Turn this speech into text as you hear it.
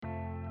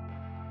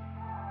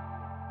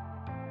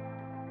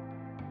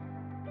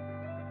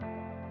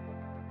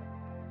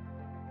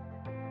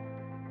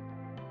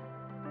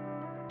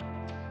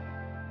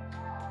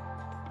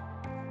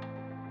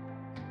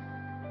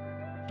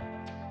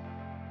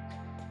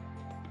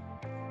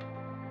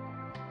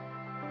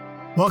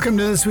Welcome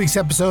to this week's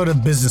episode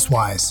of Business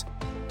Wise.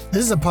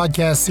 This is a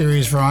podcast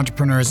series for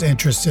entrepreneurs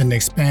interested in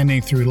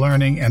expanding through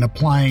learning and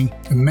applying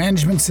the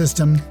management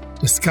system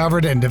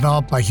discovered and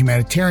developed by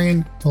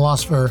humanitarian,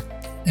 philosopher,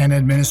 and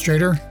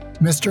administrator,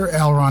 Mr.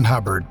 L. Ron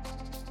Hubbard.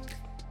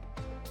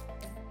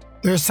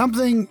 There's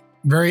something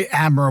very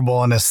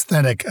admirable and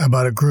aesthetic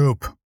about a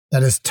group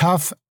that is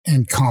tough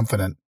and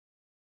confident.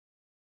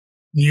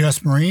 The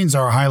U.S. Marines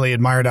are a highly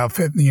admired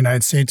outfit in the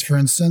United States, for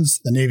instance.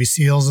 The Navy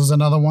SEALs is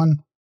another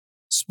one.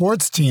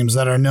 Sports teams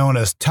that are known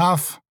as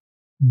tough,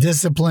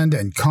 disciplined,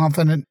 and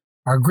confident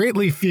are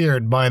greatly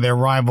feared by their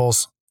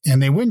rivals,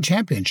 and they win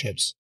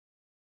championships.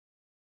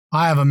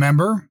 I have a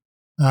member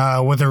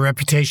with a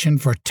reputation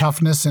for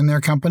toughness in their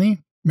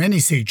company. Many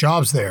seek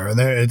jobs there.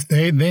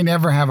 They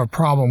never have a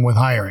problem with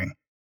hiring.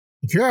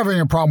 If you're having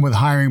a problem with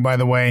hiring, by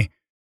the way,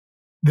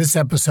 this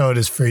episode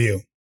is for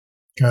you,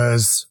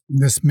 because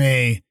this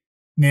may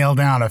nail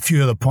down a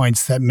few of the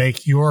points that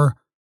make your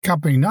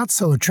company not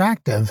so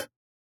attractive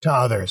to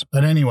others.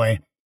 But anyway,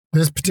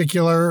 this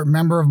particular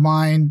member of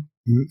mine,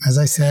 as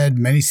I said,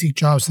 many seek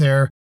jobs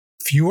there.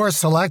 Few are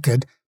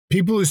selected.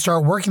 People who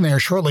start working there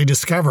shortly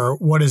discover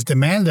what is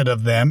demanded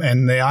of them,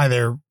 and they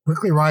either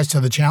quickly rise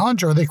to the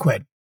challenge or they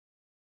quit.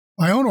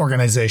 My own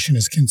organization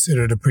is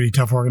considered a pretty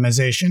tough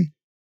organization.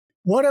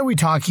 What are we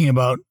talking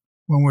about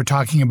when we're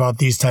talking about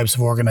these types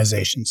of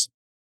organizations?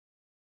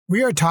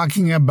 We are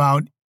talking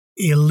about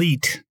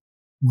elite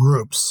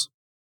groups.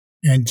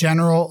 In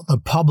general, the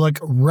public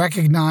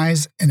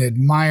recognize and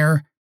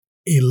admire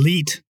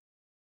elite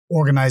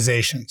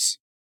organizations.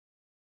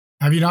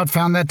 Have you not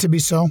found that to be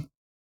so?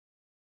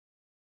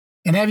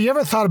 And have you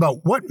ever thought about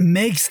what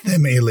makes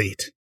them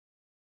elite?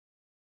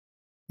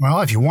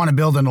 Well, if you want to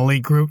build an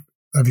elite group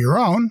of your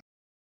own,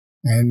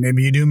 and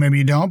maybe you do, maybe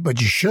you don't,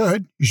 but you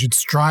should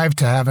strive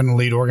to have an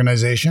elite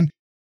organization,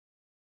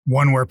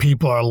 one where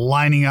people are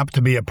lining up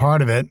to be a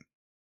part of it.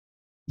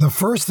 The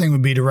first thing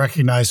would be to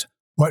recognize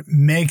what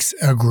makes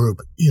a group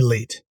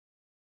elite.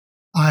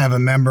 I have a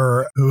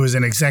member who is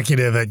an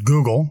executive at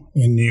Google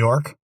in New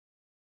York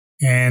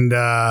and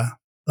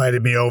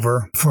invited me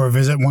over for a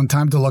visit one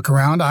time to look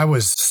around. I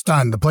was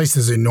stunned. The place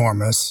is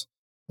enormous,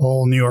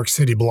 whole New York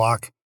City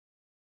block,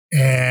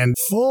 and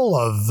full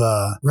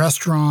of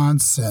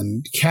restaurants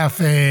and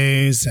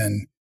cafes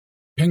and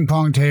ping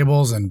pong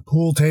tables and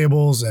pool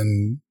tables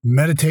and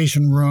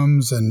meditation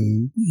rooms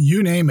and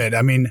you name it.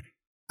 I mean,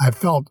 I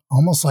felt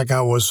almost like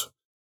I was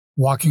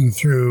walking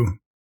through,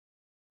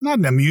 not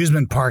an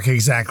amusement park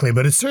exactly,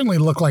 but it certainly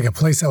looked like a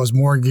place that was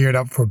more geared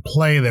up for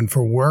play than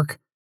for work.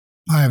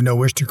 I have no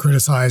wish to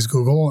criticize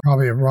Google,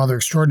 probably a rather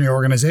extraordinary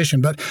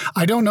organization, but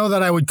I don't know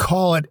that I would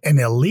call it an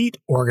elite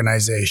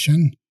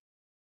organization.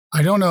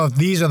 I don't know if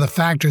these are the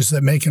factors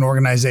that make an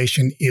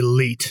organization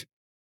elite.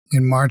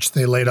 In March,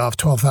 they laid off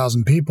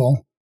 12,000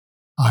 people.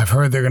 I've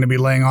heard they're going to be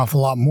laying off a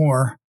lot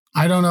more.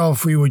 I don't know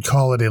if we would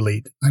call it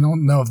elite. I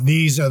don't know if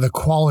these are the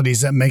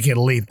qualities that make it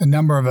elite. The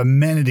number of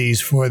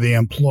amenities for the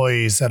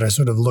employees that are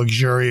sort of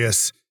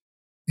luxurious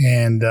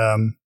and,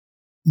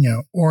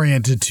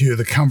 oriented to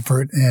the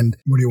comfort and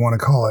what do you want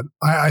to call it?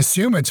 I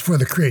assume it's for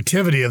the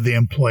creativity of the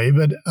employee,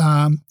 but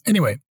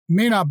anyway,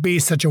 may not be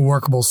such a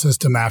workable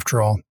system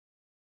after all.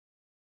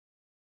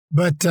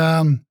 But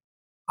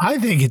I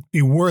think it'd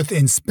be worth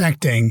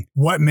inspecting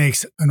what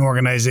makes an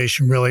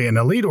organization really an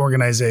elite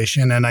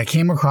organization. And I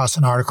came across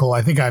an article.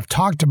 I think I've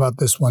talked about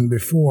this one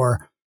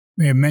before.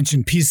 May have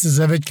mentioned pieces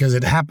of it because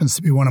it happens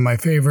to be one of my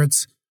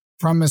favorites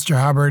from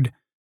Mr. Hubbard.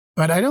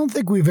 But I don't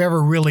think we've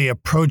ever really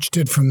approached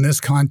it from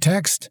this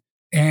context.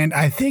 And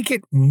I think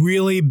it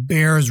really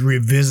bears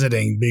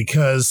revisiting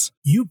because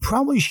you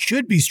probably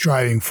should be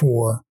striving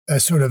for a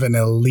sort of an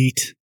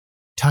elite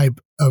type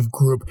of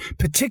group,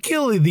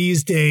 particularly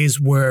these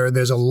days where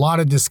there's a lot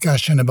of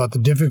discussion about the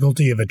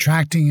difficulty of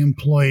attracting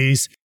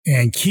employees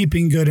and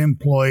keeping good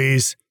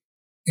employees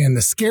and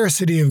the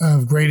scarcity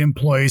of great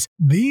employees.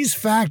 These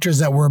factors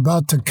that we're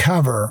about to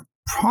cover,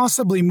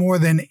 possibly more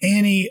than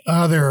any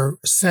other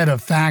set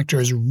of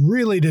factors,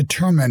 really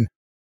determine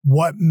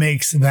what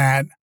makes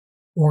that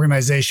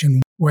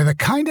organization where the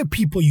kind of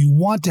people you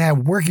want to have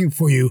working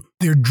for you,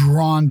 they're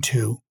drawn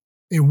to.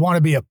 They want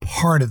to be a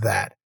part of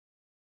that.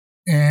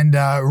 And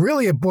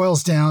really, it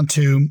boils down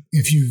to,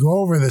 if you go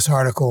over this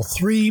article,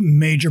 three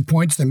major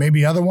points. There may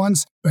be other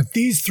ones, but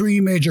these three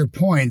major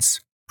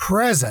points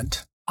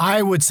present,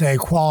 I would say,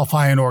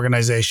 qualify an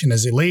organization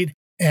as elite.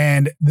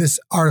 And this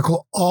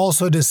article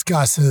also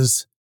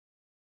discusses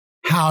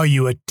how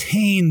you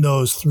attain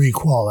those three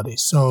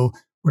qualities. So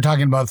we're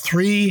talking about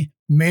three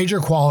major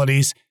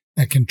qualities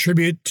that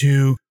contribute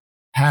to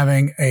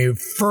having a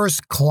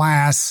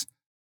first-class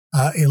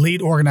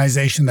elite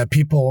organization that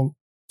people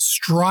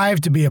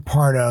strive to be a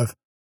part of,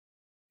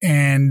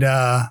 and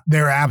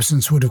their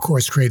absence would, of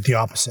course, create the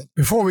opposite.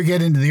 Before we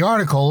get into the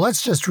article,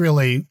 let's just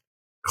really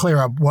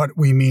clear up what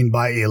we mean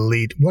by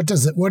elite. What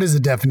is the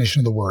definition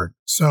of the word?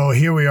 So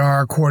here we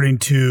are, according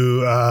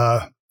to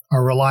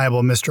our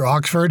reliable Mr.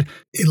 Oxford.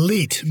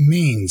 Elite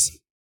means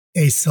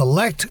a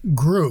select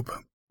group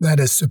that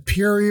is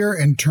superior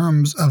in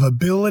terms of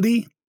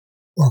ability,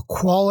 or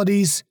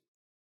qualities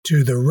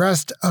to the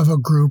rest of a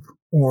group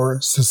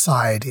or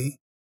society.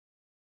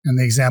 And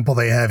the example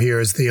they have here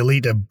is the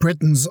elite of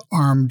Britain's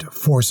armed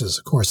forces.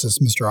 Of course, it's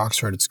Mr.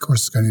 Oxford. Of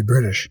course, it's going to be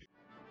British.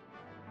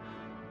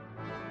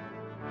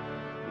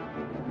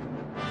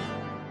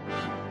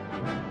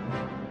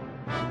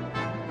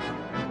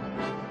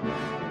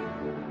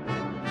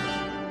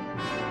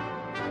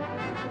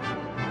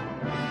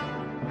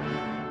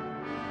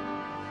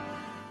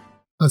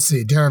 Let's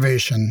see,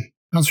 derivation.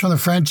 Comes from the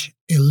French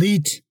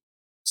elite,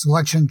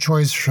 selection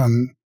choice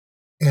from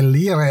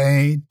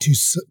elire,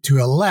 to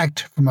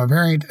elect, from a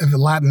variant of the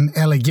Latin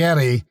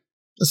elegere,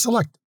 to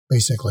select,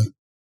 basically.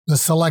 The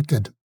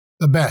selected,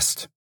 the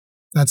best.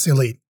 That's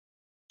elite.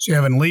 So you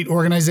have an elite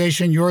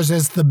organization. Yours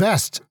is the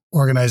best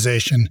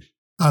organization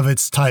of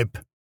its type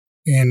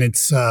in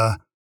its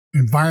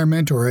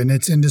environment or in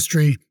its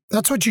industry.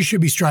 That's what you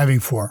should be striving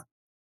for.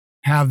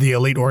 Have the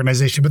elite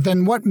organization. But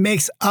then what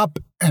makes up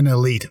an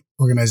elite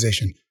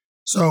organization?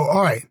 So,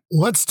 all right,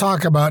 let's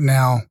talk about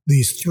now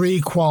these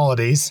three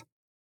qualities.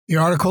 The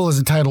article is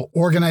entitled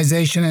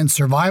Organization and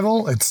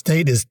Survival. Its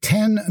date is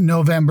 10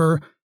 November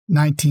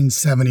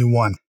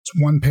 1971.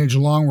 It's one page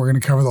long. We're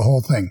going to cover the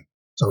whole thing.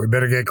 So we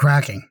better get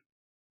cracking.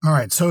 All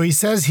right, so he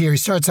says here, he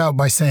starts out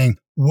by saying,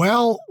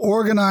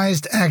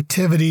 well-organized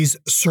activities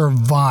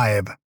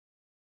survive.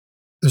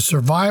 The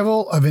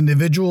survival of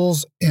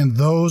individuals in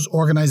those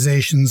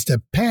organizations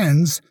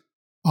depends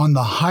on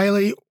the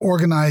highly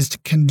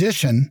organized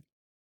condition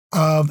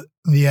of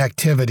the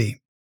activity.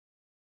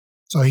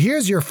 So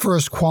here's your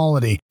first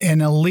quality.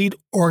 An elite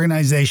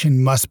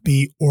organization must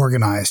be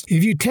organized.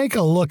 If you take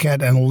a look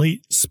at an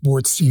elite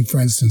sports team, for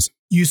instance,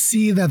 you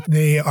see that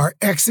they are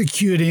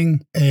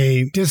executing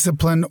a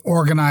disciplined,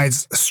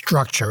 organized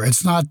structure.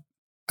 It's not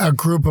a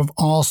group of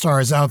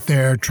all-stars out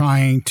there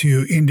trying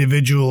to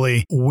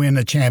individually win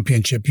a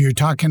championship. You're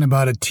talking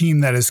about a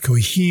team that is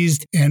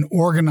cohesed and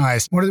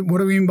organized. What do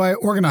we mean by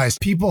organized?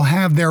 People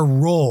have their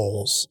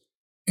roles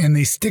and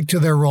they stick to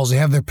their roles. They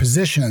have their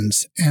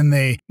positions and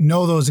they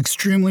know those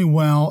extremely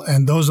well,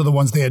 and those are the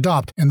ones they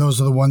adopt, and those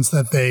are the ones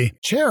that they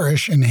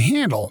cherish and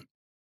handle.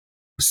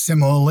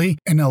 Similarly,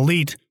 an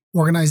elite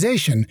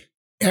organization,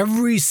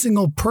 every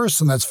single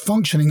person that's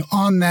functioning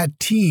on that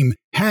team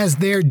has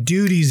their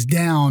duties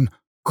down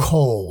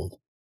cold.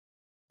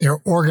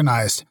 They're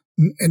organized,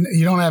 and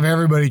you don't have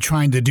everybody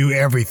trying to do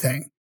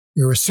everything.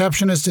 Your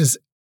receptionist is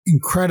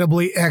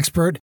incredibly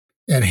expert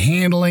at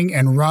handling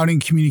and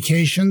routing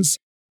communications.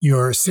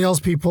 Your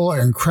salespeople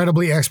are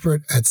incredibly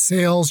expert at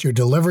sales. Your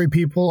delivery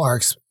people are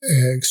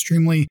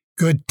extremely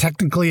good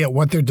technically at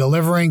what they're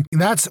delivering.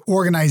 That's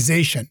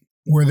organization,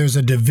 where there's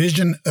a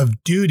division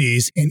of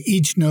duties and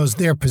each knows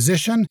their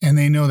position and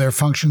they know their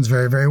functions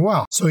very, very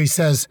well. So he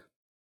says,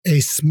 a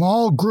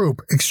small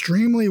group,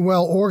 extremely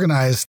well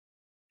organized,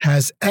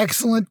 has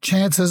excellent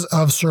chances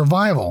of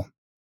survival.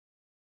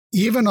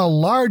 Even a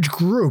large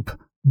group,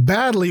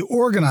 badly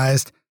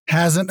organized,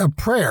 hasn't a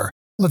prayer.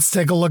 Let's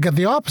take a look at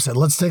the opposite.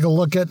 Let's take a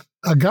look at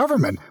a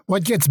government.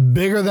 What gets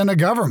bigger than a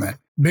government?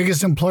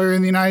 Biggest employer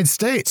in the United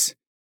States.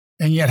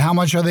 And yet, how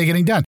much are they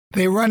getting done?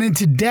 They run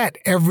into debt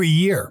every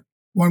year.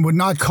 One would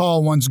not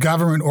call one's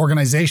government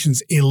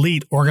organizations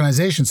elite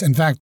organizations. In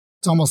fact,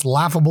 it's almost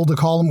laughable to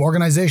call them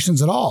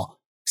organizations at all,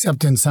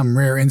 except in some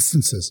rare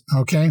instances,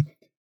 okay?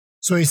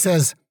 So he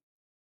says,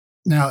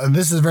 now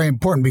this is very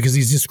important because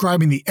he's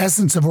describing the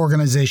essence of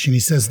organization. He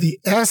says the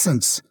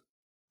essence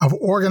of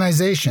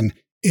organization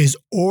is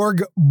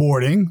org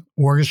boarding.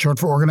 Org is short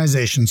for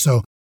organization.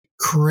 So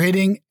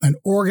creating an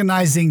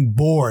organizing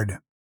board.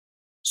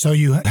 So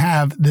you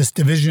have this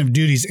division of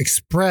duties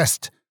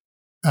expressed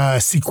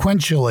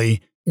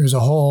sequentially.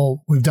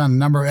 We've done a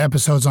number of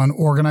episodes on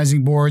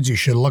organizing boards. You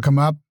should look them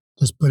up.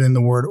 Just put in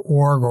the word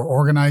org or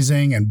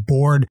organizing and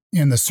board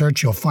in the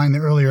search. You'll find the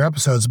earlier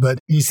episodes. But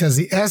he says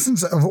the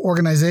essence of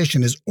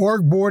organization is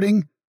org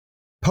boarding,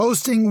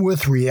 posting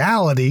with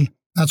reality.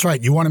 That's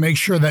right. You want to make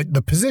sure that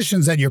the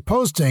positions that you're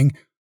posting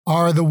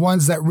are the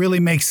ones that really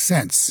make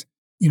sense.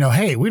 You know,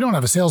 hey, we don't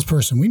have a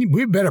salesperson.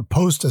 We better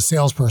post a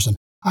salesperson.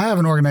 I have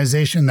an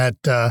organization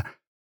that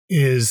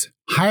is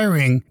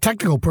hiring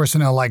technical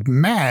personnel like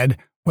mad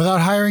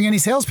without hiring any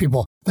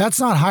salespeople. That's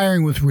not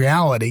hiring with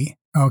reality,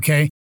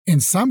 okay? In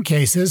some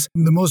cases,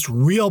 the most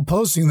real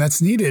posting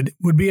that's needed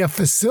would be a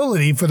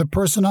facility for the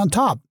person on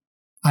top.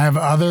 I have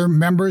other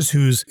members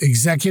whose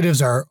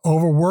executives are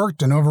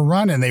overworked and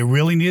overrun, and they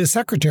really need a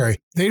secretary.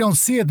 They don't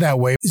see it that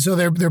way, so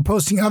they're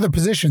posting other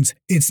positions.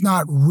 It's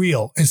not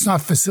real. It's not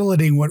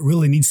facilitating what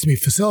really needs to be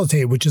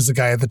facilitated, which is the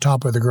guy at the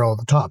top or the girl at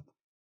the top.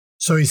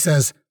 So he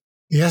says,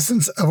 the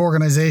essence of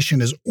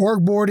organization is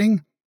org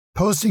boarding,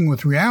 posting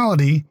with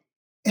reality,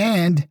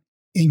 and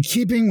in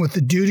keeping with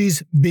the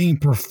duties being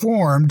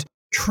performed,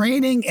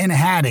 training and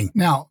hatting.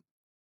 Now,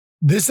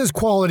 this is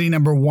quality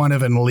number one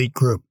of an elite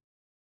group.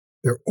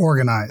 They're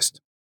organized.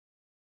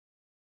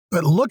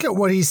 But look at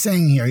what he's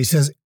saying here. He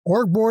says,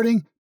 org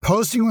boarding,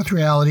 posting with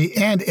reality,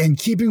 and in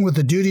keeping with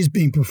the duties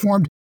being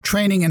performed,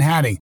 training and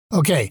hatting.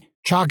 Okay,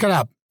 chalk it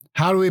up.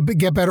 How do we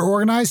get better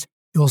organized?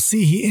 you'll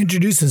see he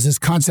introduces this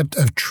concept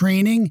of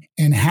training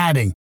and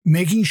hatting,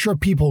 making sure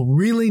people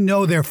really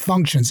know their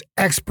functions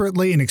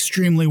expertly and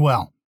extremely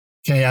well.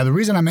 Okay, the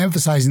reason I'm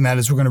emphasizing that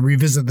is we're going to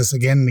revisit this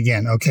again and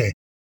again. Okay,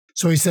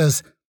 so he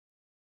says,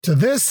 to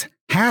this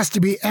has to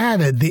be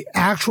added the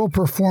actual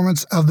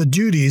performance of the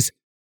duties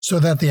so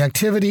that the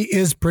activity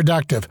is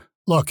productive.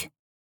 Look,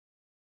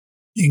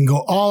 you can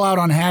go all out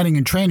on hatting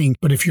and training,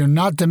 but if you're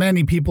not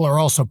demanding people are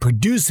also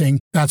producing,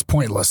 that's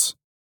pointless.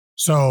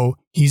 So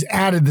he's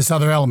added this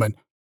other element.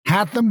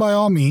 Hat them by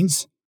all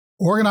means,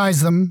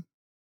 organize them,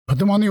 put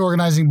them on the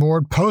organizing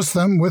board, post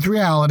them with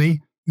reality.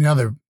 The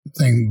other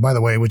thing, by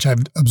the way, which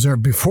I've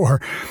observed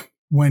before,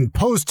 when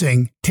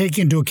posting, take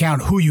into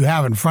account who you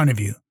have in front of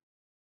you.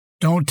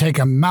 Don't take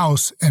a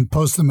mouse and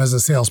post them as a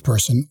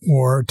salesperson,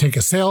 or take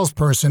a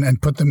salesperson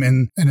and put them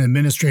in an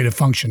administrative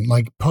function.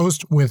 Like,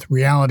 post with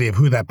reality of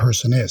who that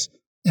person is.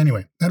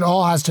 Anyway, that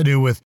all has to do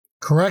with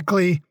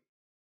correctly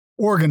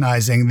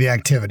organizing the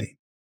activity.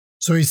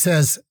 So he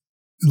says,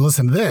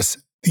 listen to this,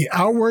 the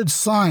outward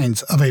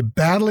signs of a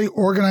badly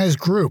organized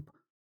group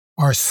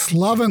are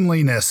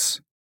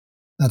slovenliness.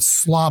 That's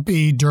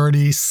sloppy,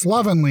 dirty,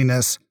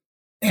 slovenliness,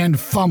 and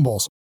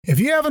fumbles. If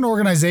you have an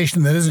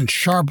organization that isn't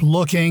sharp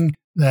looking,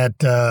 that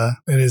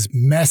is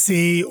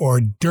messy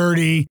or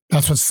dirty,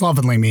 that's what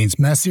slovenly means,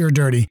 messy or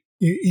dirty.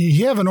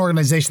 You have an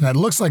organization that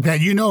looks like that,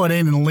 you know it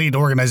ain't an elite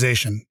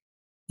organization.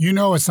 You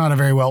know it's not a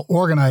very well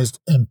organized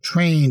and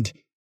trained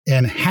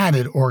and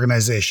hatted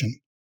organization.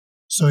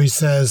 So he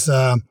says,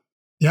 the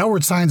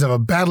outward signs of a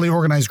badly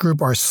organized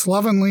group are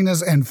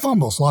slovenliness and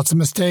fumbles. Lots of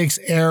mistakes,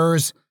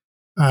 errors,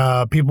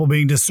 people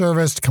being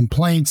disserviced,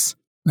 complaints.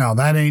 No,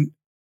 that ain't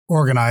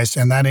organized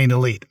and that ain't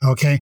elite,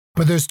 okay?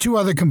 But there's two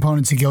other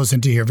components he goes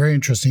into here. Very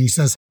interesting. He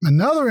says,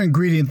 another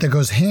ingredient that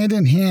goes hand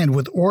in hand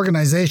with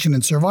organization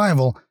and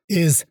survival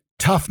is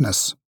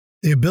toughness.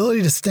 The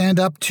ability to stand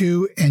up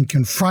to and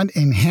confront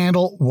and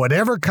handle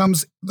whatever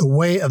comes the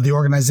way of the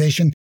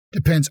organization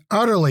depends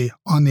utterly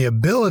on the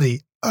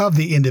ability of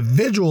the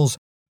individuals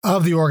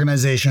of the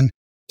organization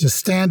to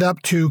stand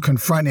up to,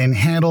 confront, and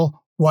handle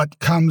what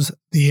comes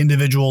the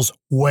individual's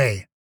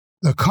way.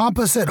 The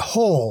composite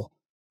whole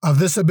of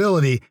this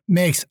ability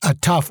makes a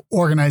tough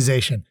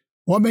organization.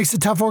 What makes a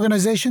tough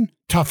organization?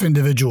 Tough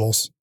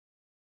individuals.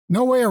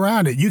 No way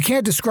around it. You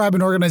can't describe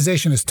an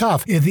organization as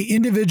tough if the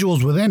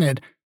individuals within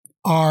it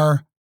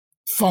are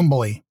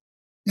fumbly,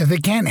 if they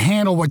can't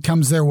handle what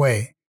comes their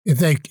way, if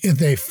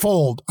they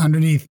fold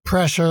underneath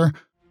pressure.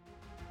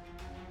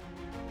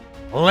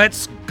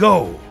 Let's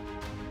go.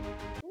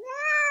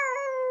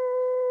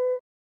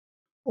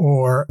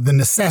 Or the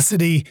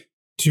necessity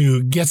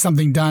to get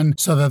something done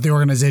so that the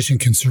organization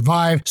can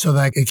survive, so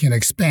that it can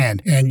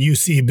expand. And you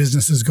see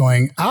businesses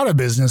going out of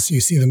business,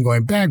 you see them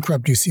going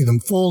bankrupt, you see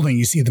them folding,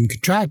 you see them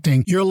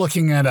contracting. You're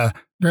looking at a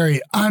very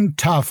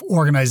untough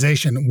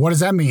organization. What does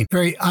that mean?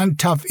 Very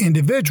untough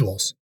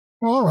individuals.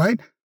 Well, all right.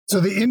 So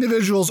the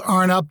individuals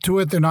aren't up to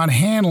it. They're not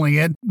handling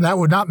it. That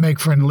would not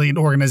make for an elite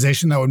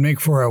organization. That would make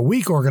for a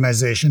weak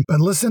organization. But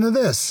listen to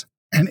this.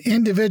 An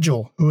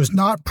individual who is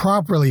not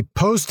properly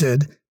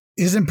posted,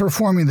 isn't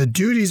performing the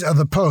duties of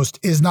the post,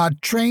 is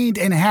not trained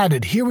and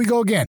hatted. Here we go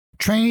again.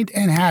 Trained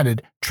and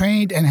hatted.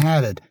 Trained and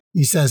hatted.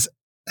 He says,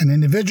 an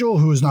individual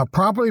who is not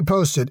properly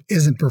posted,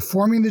 isn't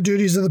performing the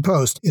duties of the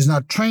post, is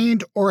not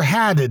trained or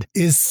hatted,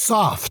 is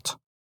soft.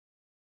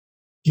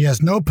 He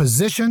has no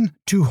position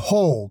to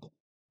hold.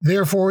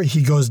 Therefore,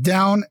 he goes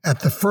down at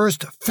the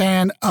first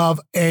fan of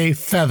a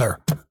feather.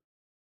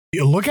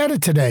 You look at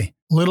it today.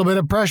 A little bit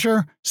of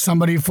pressure,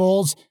 somebody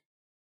folds.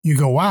 You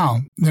go,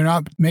 wow, they're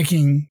not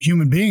making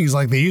human beings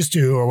like they used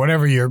to, or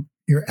whatever your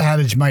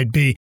adage might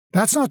be.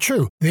 That's not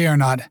true. They are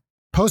not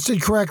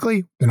posted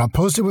correctly. They're not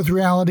posted with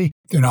reality.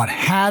 They're not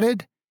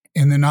hatted,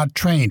 and they're not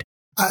trained.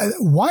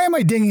 Why am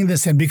I digging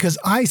this in? Because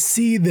I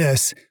see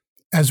this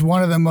as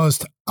one of the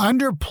most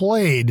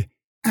underplayed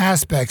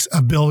aspects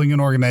of building an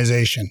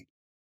organization,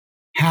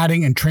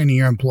 hatting and training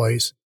your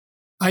employees.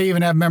 I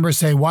even have members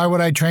say, why would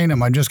I train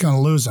them? I'm just going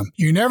to lose them.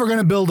 You're never going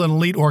to build an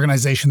elite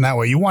organization that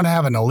way. You want to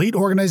have an elite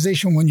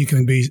organization, one you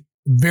can be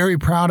very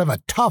proud of,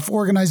 a tough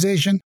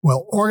organization,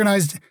 well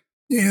organized.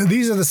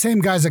 These are the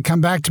same guys that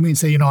come back to me and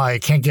say, I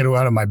can't get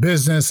out of my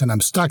business and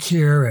I'm stuck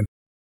here and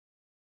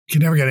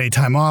can never get any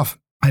time off.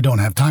 I don't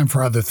have time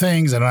for other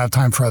things. I don't have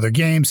time for other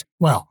games.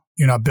 Well,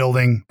 you're not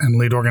building an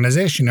elite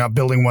organization. You're not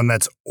building one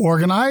that's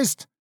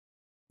organized.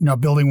 You're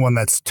not building one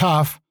that's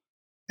tough.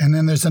 And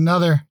then there's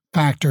another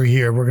factor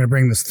here. We're going to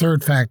bring this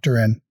third factor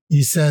in.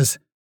 He says,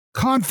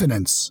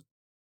 confidence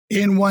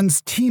in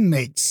one's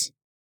teammates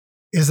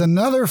is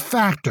another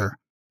factor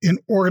in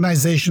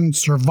organization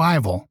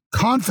survival.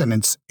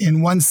 Confidence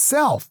in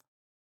oneself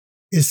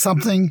is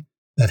something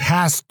that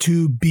has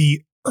to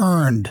be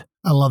earned.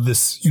 I love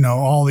this,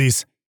 all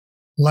these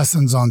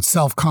lessons on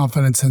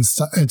self-confidence, and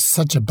it's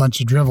such a bunch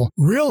of drivel.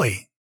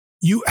 Really,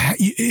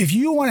 if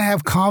you want to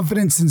have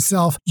confidence in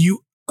self,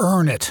 you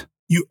earn it.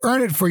 You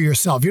earn it for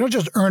yourself. You don't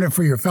just earn it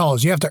for your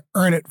fellows. You have to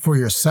earn it for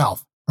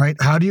yourself, right?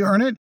 How do you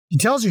earn it? He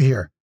tells you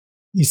here.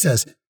 He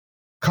says,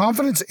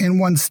 confidence in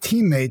one's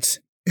teammates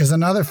is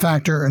another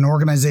factor in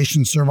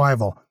organization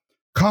survival.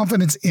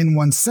 Confidence in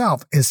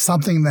oneself is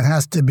something that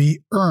has to be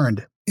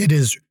earned. It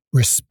is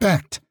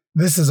respect.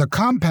 This is a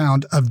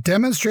compound of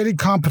demonstrated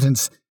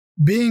competence,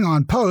 being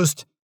on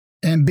post,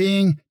 and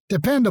being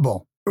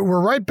dependable.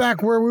 We're right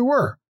back where we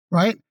were,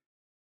 right?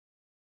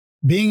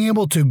 Being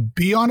able to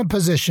be on a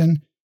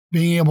position,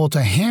 being able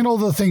to handle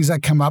the things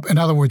that come up, in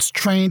other words,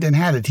 trained and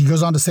had it. He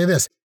goes on to say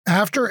this: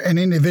 after an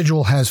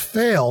individual has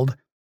failed,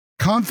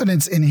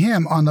 confidence in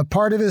him on the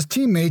part of his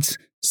teammates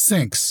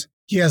sinks.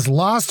 He has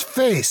lost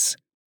face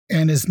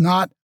and is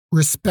not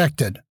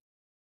respected.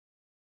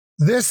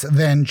 This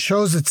then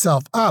shows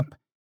itself up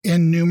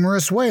in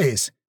numerous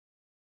ways.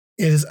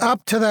 It is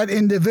up to that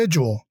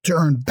individual to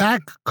earn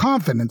back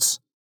confidence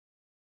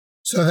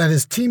so that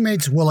his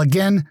teammates will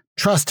again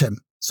trust him.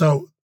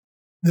 So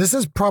this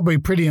is probably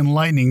pretty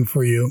enlightening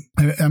for you.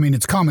 I mean,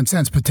 it's common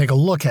sense, but take a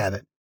look at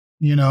it.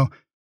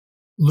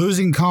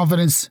 Losing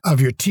confidence of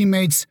your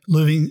teammates,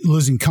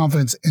 losing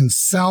confidence in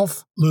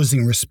self,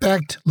 losing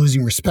respect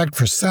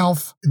for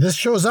self. This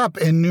shows up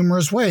in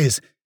numerous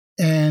ways.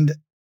 And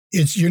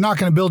you're not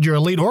going to build your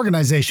elite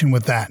organization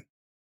with that.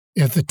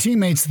 If the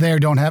teammates there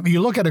don't have,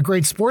 you look at a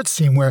great sports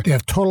team where they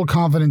have total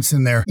confidence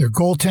in their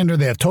goaltender,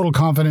 they have total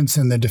confidence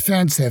in their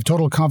defense, they have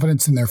total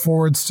confidence in their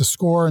forwards to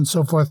score and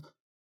so forth.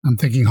 I'm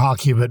thinking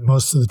hockey, but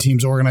most of the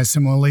teams organize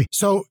similarly.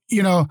 So,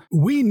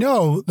 we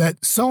know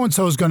that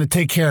so-and-so is going to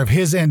take care of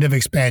his end of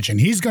expansion.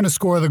 He's going to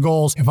score the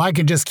goals. If I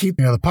can just keep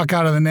the puck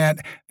out of the net,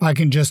 if I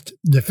can just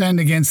defend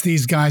against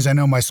these guys, I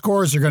know my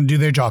scorers are going to do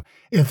their job.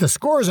 If the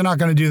scorers are not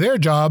going to do their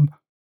job,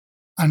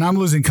 and I'm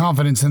losing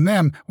confidence in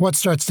them, what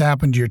starts to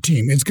happen to your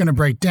team? It's going to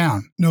break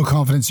down. No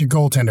confidence in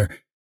your goaltender.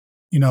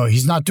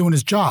 He's not doing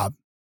his job.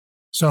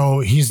 So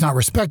he's not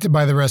respected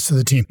by the rest of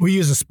the team. We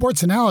use a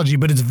sports analogy,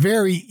 but it's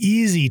very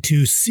easy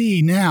to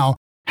see now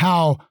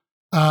how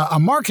a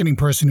marketing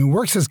person who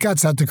works his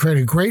guts out to create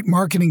a great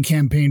marketing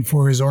campaign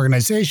for his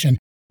organization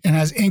and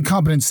has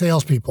incompetent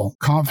salespeople.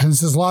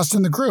 Confidence is lost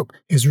in the group.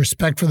 His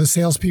respect for the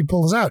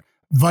salespeople is out.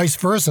 Vice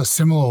versa.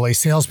 Similarly,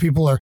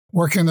 salespeople are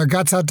working their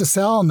guts out to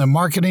sell and the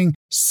marketing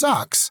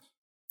sucks.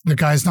 The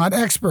guy's not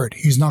expert.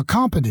 He's not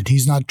competent.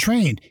 He's not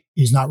trained.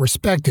 He's not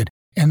respected.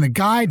 And the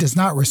guy does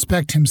not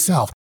respect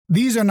himself.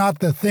 These are not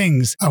the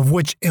things of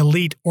which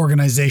elite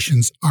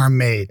organizations are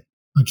made.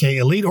 Okay,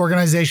 elite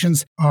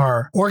organizations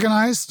are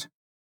organized.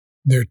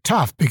 They're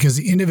tough because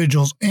the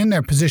individuals in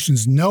their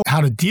positions know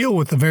how to deal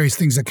with the various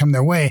things that come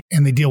their way,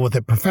 and they deal with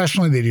it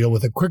professionally, they deal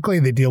with it quickly,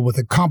 they deal with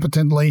it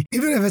competently.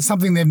 Even if it's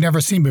something they've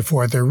never seen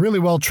before, they're really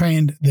well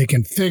trained, they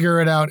can figure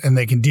it out, and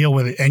they can deal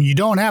with it. And you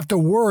don't have to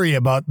worry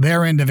about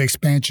their end of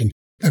expansion.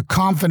 The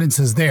confidence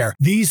is there.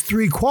 These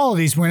three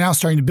qualities we're now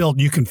starting to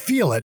build. You can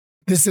feel it.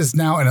 This is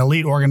now an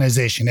elite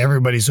organization.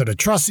 Everybody sort of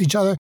trusts each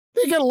other.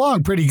 They get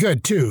along pretty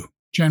good, too,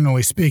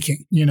 generally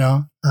speaking.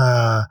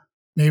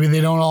 Maybe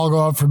they don't all go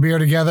out for beer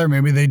together.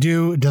 Maybe they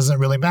do. It doesn't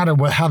really matter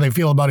how they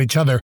feel about each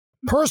other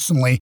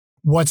personally.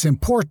 What's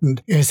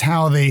important is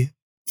how they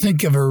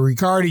think of or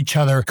regard each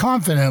other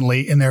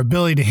confidently in their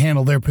ability to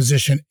handle their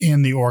position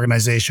in the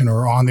organization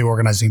or on the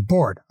organizing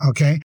board.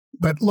 Okay?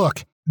 But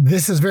look,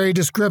 this is very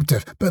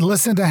descriptive. But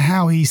listen to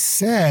how he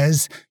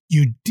says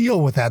you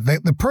deal with that.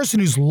 The person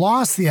who's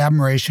lost the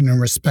admiration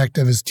and respect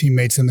of his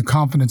teammates and the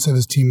confidence of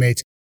his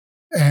teammates,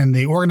 and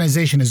the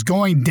organization is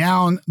going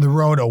down the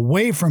road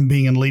away from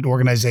being an elite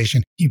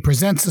organization, he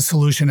presents a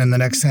solution in the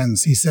next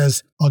sentence. He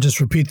says, I'll just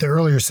repeat the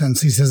earlier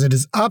sentence. He says, it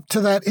is up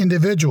to that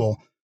individual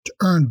to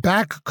earn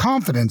back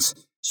confidence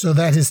so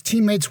that his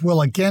teammates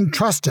will again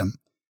trust him.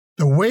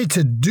 The way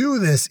to do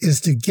this is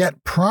to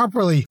get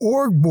properly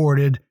org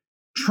boarded,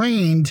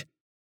 trained,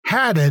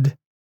 hatted,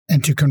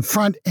 and to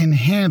confront and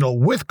handle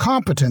with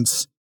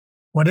competence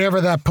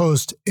whatever that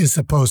post is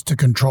supposed to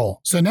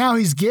control. So now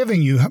he's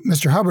giving you,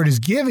 Mr. Hubbard is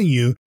giving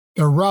you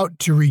the route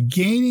to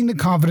regaining the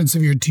confidence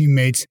of your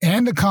teammates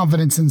and the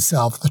confidence in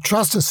self, the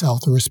trust of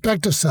self, the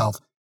respect of self.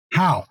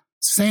 How?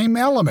 Same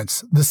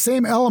elements. The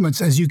same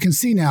elements, as you can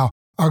see now,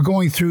 are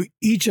going through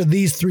each of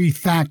these three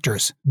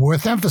factors.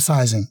 Worth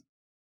emphasizing.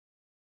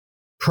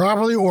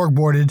 Properly org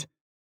boarded,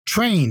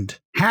 trained,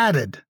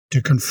 hatted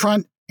to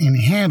confront and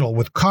handle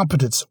with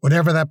competence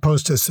whatever that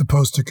post is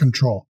supposed to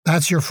control.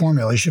 That's your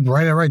formula. You should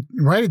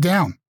write it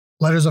down.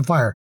 Letters of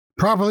fire.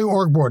 Properly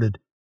org boarded,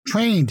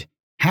 trained,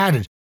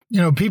 hatted.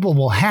 People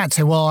will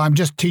say, well, I'm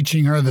just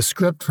teaching her the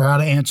script for how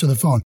to answer the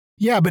phone.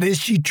 Yeah, but is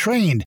she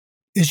trained?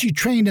 Is she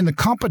trained in the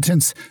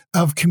competence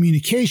of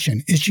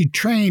communication? Is she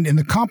trained in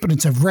the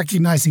competence of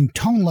recognizing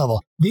tone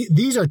level?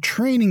 These are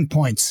training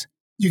points.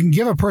 You can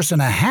give a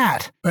person a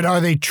hat, but are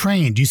they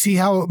trained? You see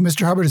how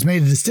Mr. Hubbard has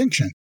made a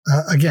distinction?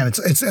 Again,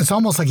 it's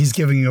almost like he's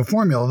giving you a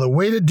formula. The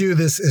way to do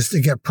this is to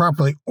get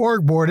properly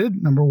org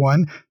boarded, number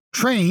one,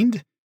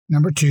 trained,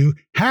 number two,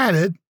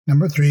 hatted,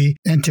 number three,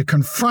 and to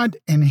confront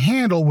and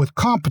handle with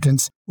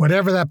competence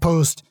whatever that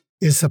post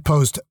is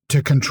supposed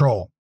to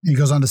control. He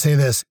goes on to say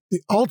this: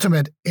 the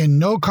ultimate in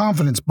no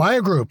confidence by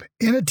a group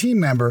in a team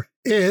member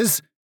is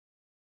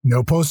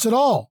no post at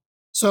all.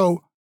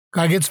 So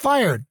guy gets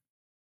fired.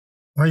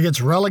 or he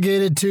gets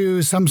relegated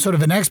to some sort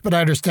of an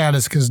expediter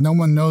status because no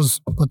one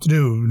knows what to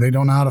do. They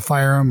don't know how to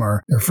fire him,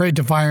 or they're afraid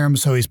to fire him,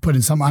 so he's put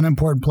in some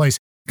unimportant place.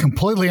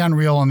 Completely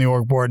unreal on the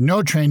org board.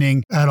 No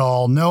training at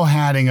all. No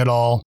hatting at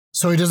all.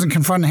 So he doesn't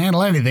confront and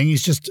handle anything.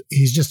 He's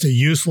just a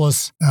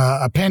useless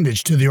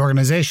appendage to the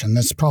organization.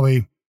 That's probably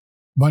a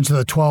bunch of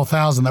the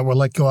 12,000 that were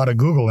let go out of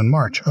Google in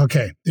March.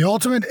 Okay. The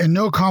ultimate and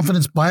no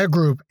confidence by a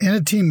group in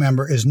a team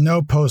member is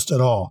no post at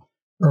all.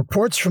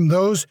 Reports from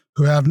those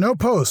who have no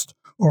post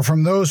or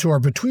from those who are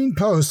between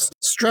posts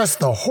stress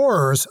the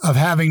horrors of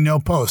having no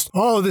post.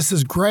 Oh, this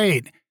is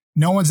great.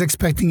 No one's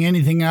expecting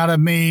anything out of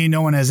me.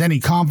 No one has any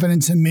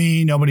confidence in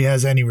me. Nobody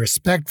has any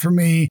respect for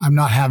me. I'm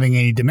not having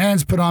any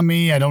demands put on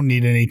me. I don't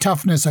need any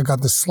toughness. I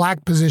got the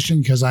slack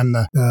position because I'm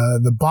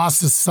the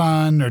boss's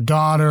son or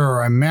daughter,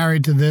 or I'm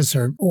married to this,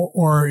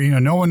 or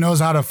no one knows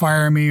how to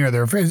fire me, or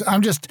they're afraid.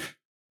 I'm just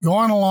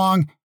going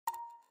along.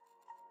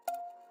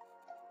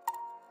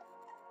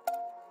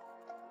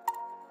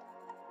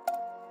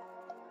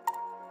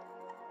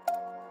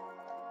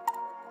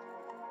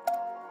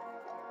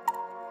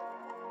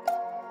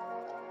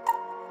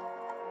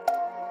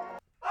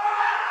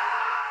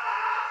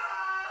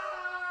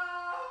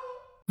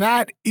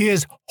 That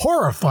is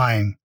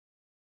horrifying.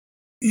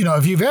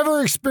 If you've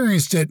ever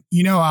experienced it,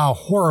 you know how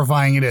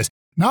horrifying it is.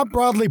 Not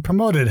broadly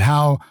promoted,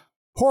 how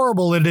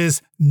horrible it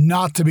is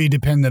not to be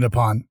dependent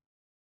upon,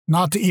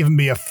 not to even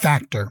be a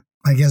factor.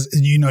 I guess,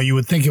 you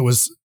would think it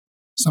was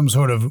some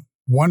sort of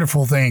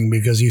wonderful thing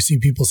because you see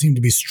people seem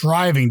to be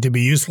striving to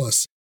be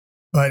useless.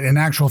 But in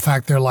actual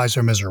fact, their lives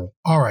are miserable.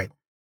 All right.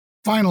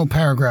 Final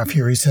paragraph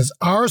here. He says,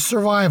 our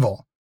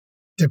survival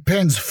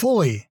depends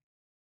fully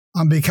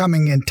on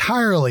becoming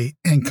entirely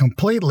and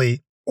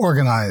completely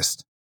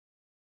organized.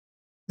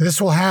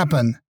 This will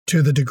happen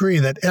to the degree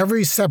that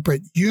every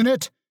separate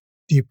unit,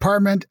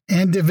 department,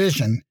 and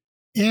division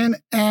in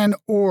an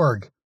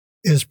org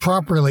is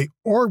properly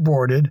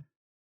org-boarded,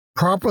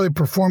 properly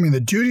performing the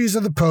duties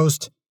of the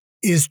post,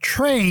 is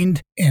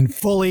trained, and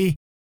fully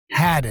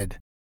hatted.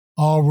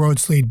 All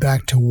roads lead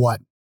back to what?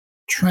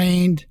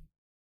 Trained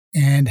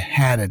and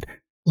hatted.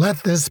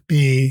 Let this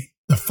be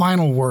the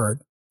final word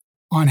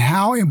on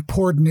how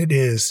important it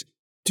is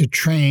to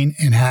train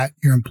and hat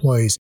your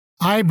employees.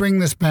 I bring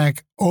this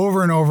back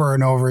over and over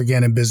and over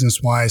again in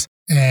business-wise,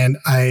 and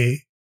I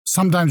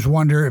sometimes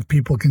wonder if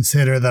people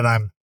consider that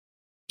I'm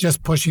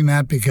just pushing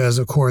that because,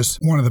 of course,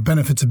 one of the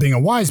benefits of being a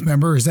WISE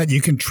member is that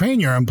you can train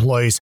your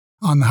employees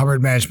on the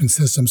Hubbard Management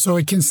System. So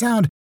it can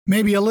sound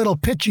maybe a little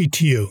pitchy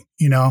to you,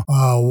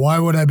 why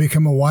would I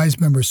become a WISE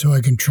member so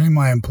I can train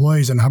my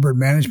employees on Hubbard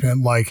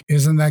Management? Like,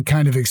 isn't that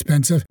kind of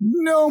expensive?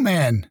 No,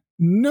 man,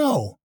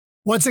 no.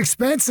 What's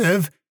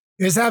expensive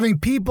is having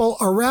people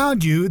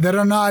around you that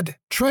are not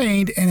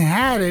trained and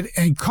hatted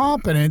and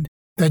competent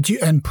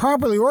and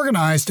properly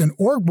organized and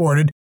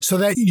org-boarded so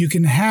that you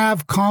can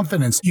have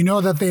confidence. You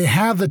know that they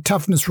have the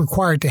toughness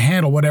required to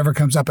handle whatever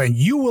comes up, and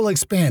you will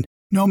expand.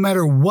 No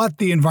matter what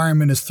the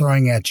environment is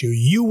throwing at you,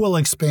 you will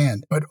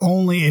expand, but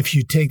only if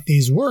you take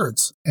these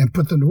words and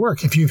put them to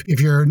work. If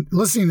you're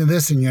listening to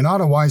this and you're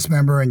not a WISE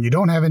member and you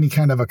don't have any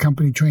kind of a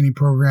company training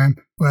program,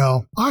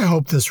 well, I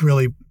hope this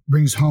really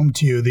brings home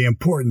to you the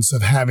importance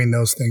of having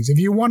those things. If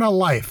you want a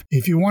life,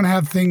 if you want to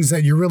have things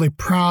that you're really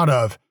proud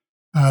of,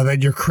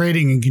 that you're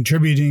creating and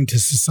contributing to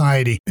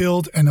society,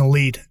 build an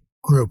elite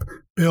group,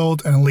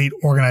 build an elite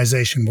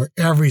organization where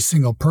every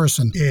single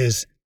person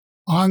is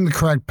on the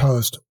correct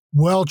post,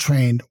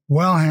 well-trained,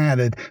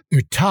 well-hatted,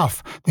 they're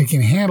tough, they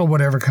can handle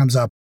whatever comes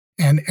up,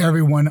 and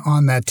everyone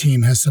on that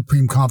team has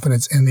supreme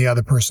confidence in the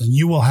other person.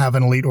 You will have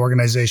an elite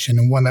organization,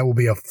 and one that will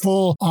be a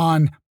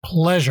full-on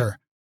pleasure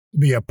to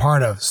be a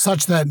part of,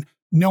 such that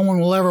no one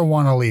will ever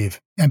want to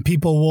leave, and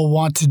people will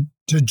want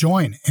to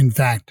join. In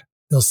fact,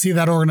 they'll see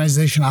that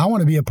organization. I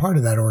want to be a part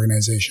of that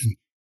organization.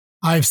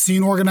 I've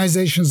seen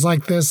organizations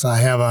like this. I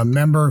have a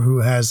member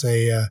who has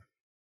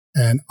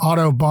an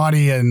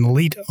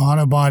elite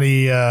auto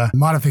body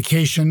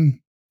modification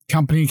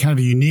company, kind of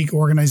a unique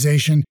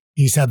organization.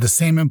 He's had the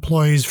same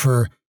employees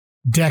for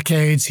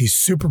decades. He's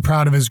super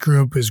proud of his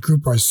group. His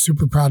group are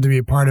super proud to be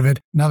a part of it.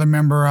 Another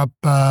member up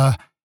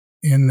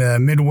in the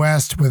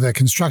Midwest with a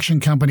construction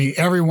company.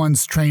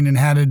 Everyone's trained and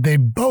hatted. They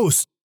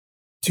boast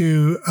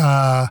to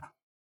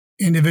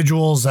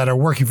individuals that are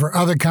working for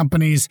other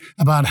companies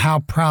about how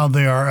proud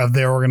they are of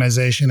their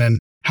organization and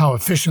how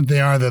efficient they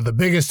are. They're the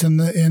biggest in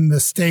the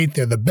state.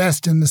 They're the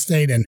best in the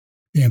state. And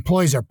the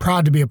employees are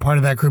proud to be a part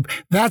of that group.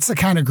 That's the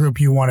kind of group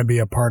you want to be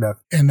a part of,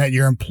 and that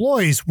your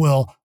employees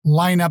will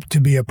line up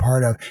to be a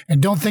part of.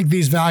 And don't think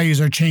these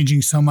values are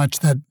changing so much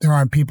that there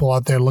aren't people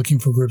out there looking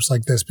for groups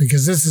like this,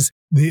 because this is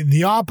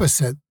the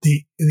opposite,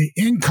 the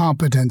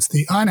incompetence,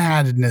 the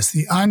unhattedness,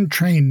 the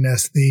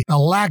untrainedness, the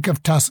lack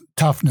of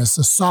toughness,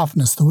 the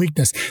softness, the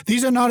weakness.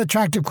 These are not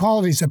attractive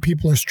qualities that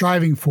people are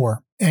striving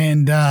for.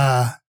 And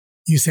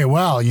you say,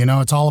 well,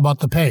 it's all about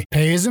the pay.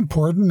 Pay is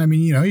important. I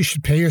mean, you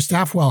should pay your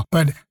staff well,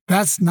 but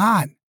that's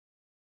not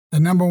the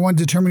number one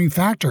determining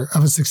factor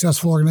of a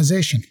successful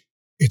organization.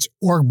 It's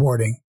org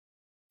boarding,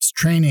 it's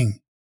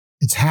training,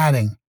 it's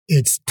hatting,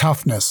 it's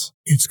toughness,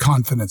 it's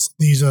confidence.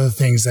 These are the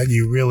things that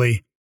you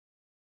really,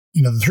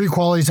 the three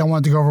qualities I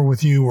wanted to go over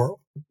with you were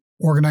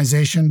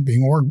organization,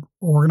 being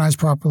organized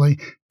properly,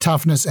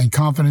 toughness, and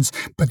confidence.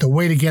 But the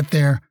way to get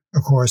there,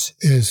 of course,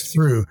 is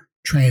through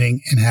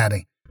training and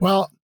hatting.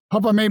 Well,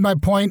 hope I made my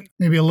point.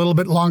 Maybe a little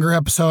bit longer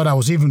episode. I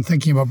was even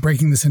thinking about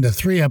breaking this into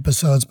 3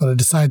 episodes, but I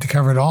decided to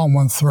cover it all in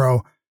one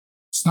throw.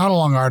 It's not a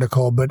long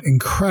article, but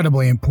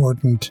incredibly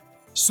important.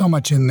 So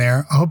much in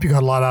there. I hope you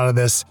got a lot out of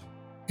this.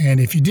 And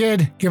if you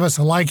did, give us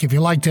a like if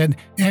you liked it.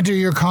 Enter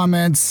your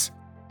comments.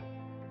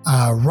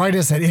 Write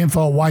us at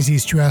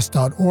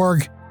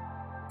info@wiseeast2s.org.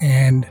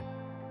 And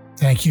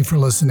thank you for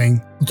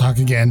listening. We'll talk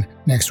again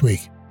next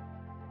week.